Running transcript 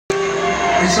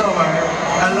It's all right.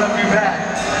 I love you back.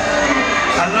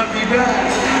 I love you back.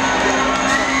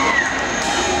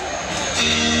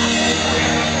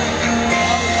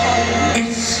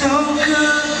 It's so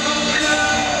good.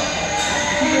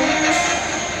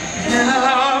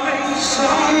 Loving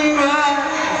somebody,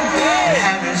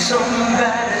 having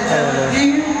somebody love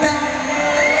you back.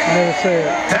 Never say it.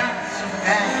 That's a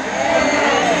fact.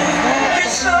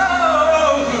 It's so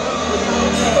good.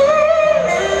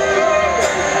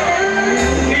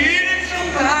 Needing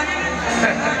somebody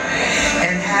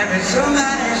and having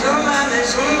somebody,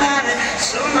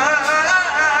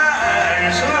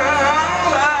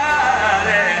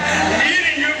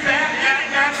 needing you back.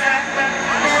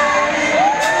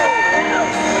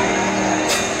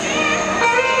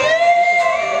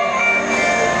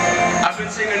 I've been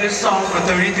singing this song for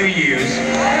 33 years.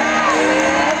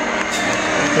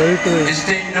 33. It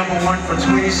stayed #1 for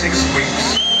 26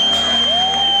 weeks.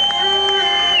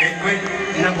 It went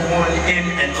 #1 in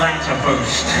Atlanta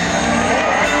first.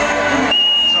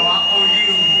 So I owe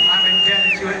you, I'm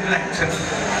indebted to Atlanta.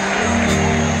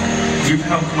 You've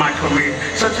helped my career.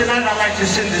 So tonight I'd like to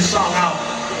send this song out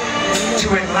to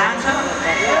Atlanta.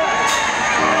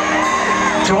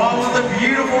 To all of the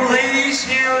beautiful ladies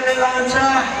here in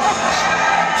Atlanta.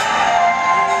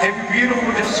 Every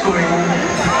beautiful disco queen.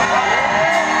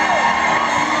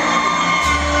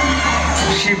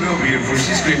 She real beautiful,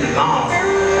 she's screaming long.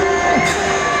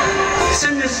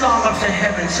 Send this song up to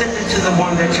heaven, send it to the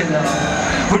one that you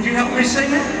love. Would you help me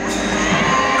sing it?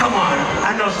 Come on,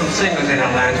 I know some singers in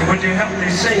Atlanta. Would you help me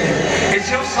sing it? It's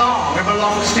your song, it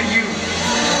belongs to you.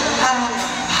 Ha,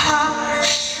 ha,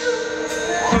 shoo,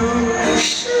 boo,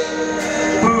 shoo,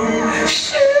 boo,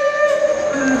 shoo.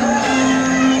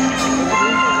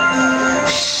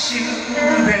 Shoo,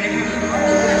 baby.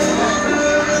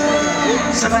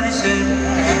 Somebody said,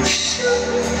 shoo,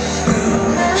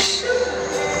 boo, shoo,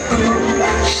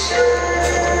 boo, shoo,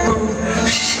 boo,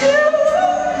 shoo.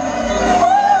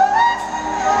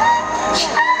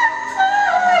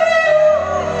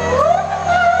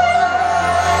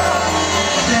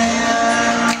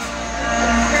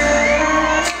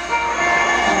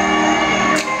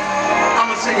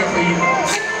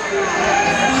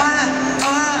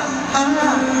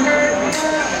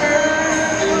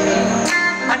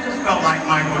 Like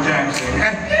Michael Jackson.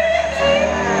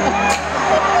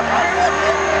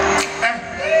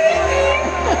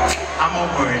 I'm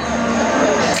over it.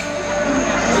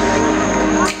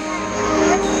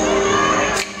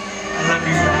 I love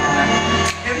you.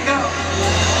 Here we go.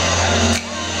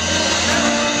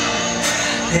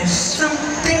 There's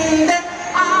something that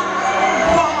I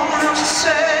want to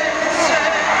say.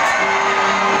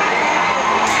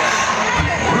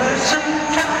 Words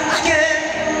sometimes get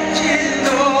in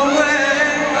the way.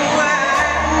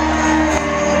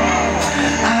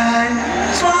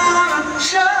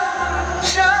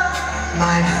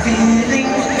 My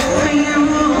feelings for you.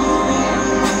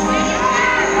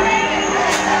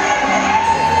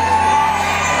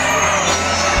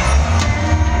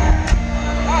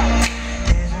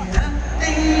 There's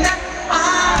nothing that I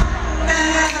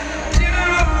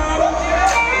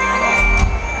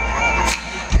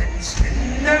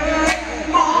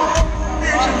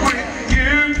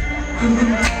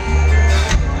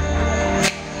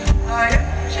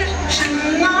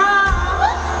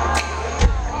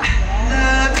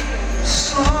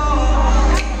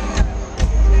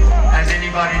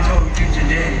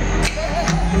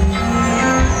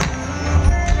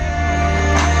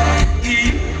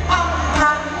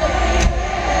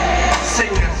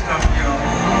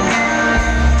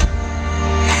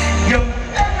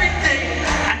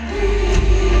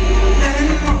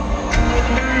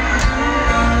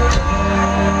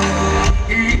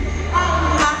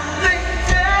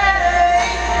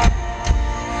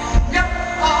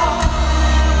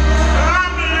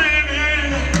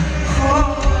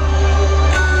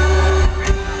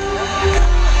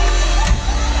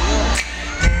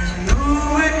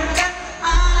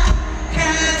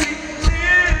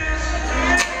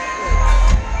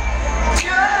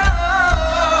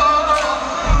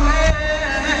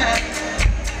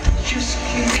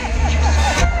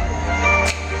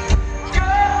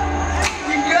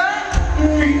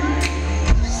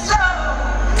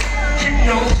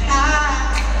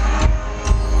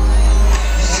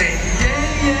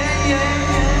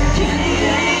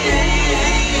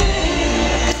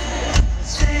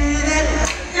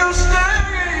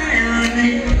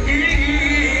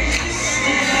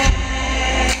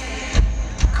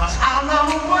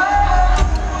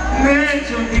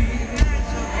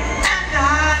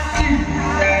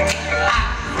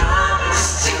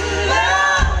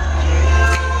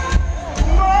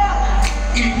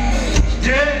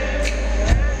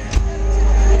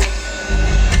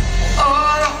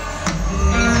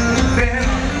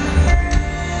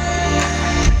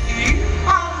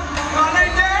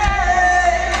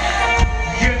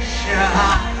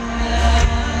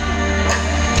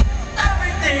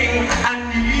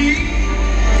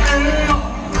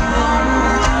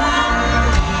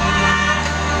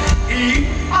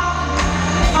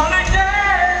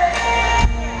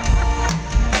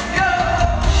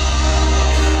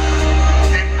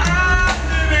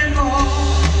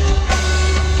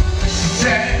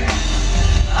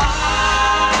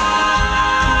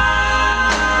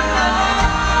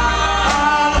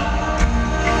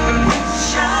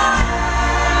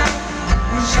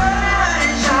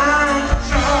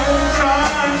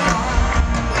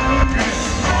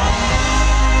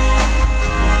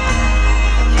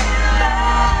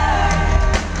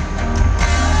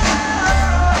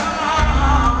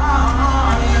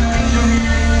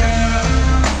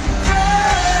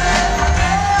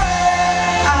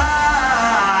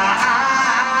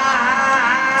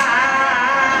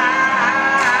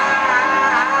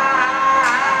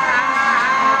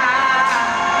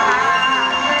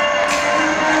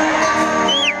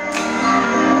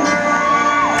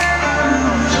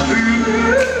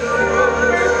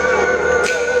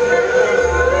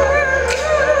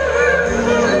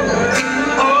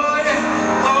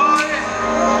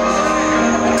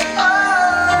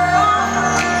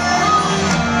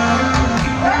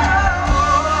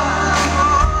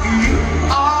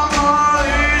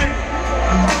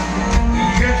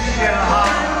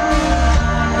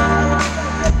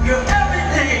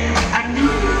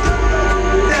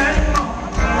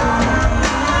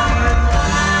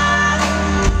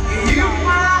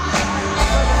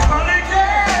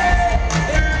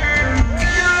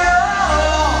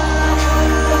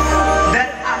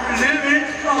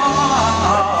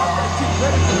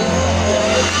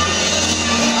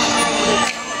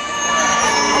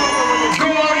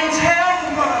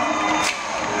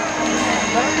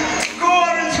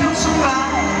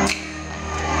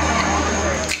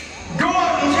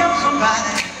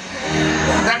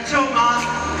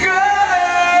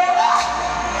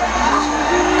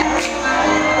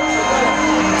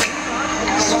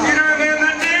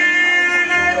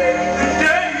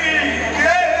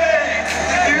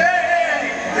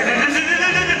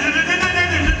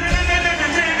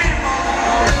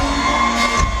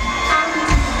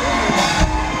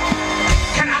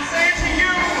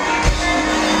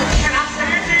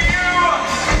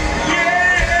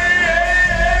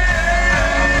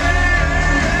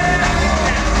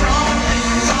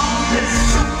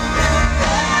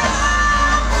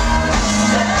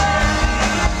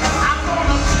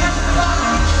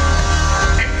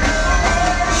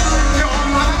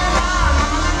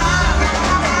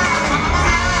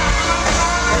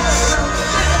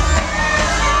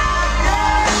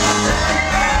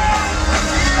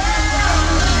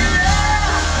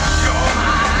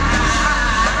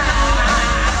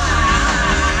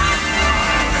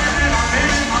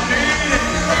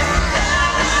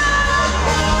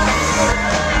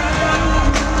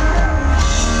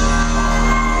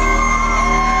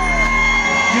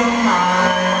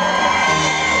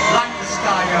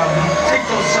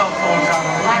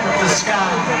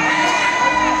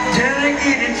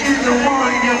give it to the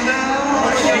one you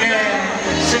love.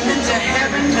 Yeah, send it to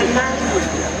heaven tonight.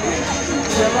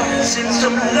 Send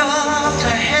some love to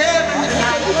heaven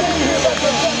tonight.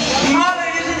 My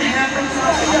lady's in heaven.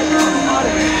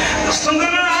 There's something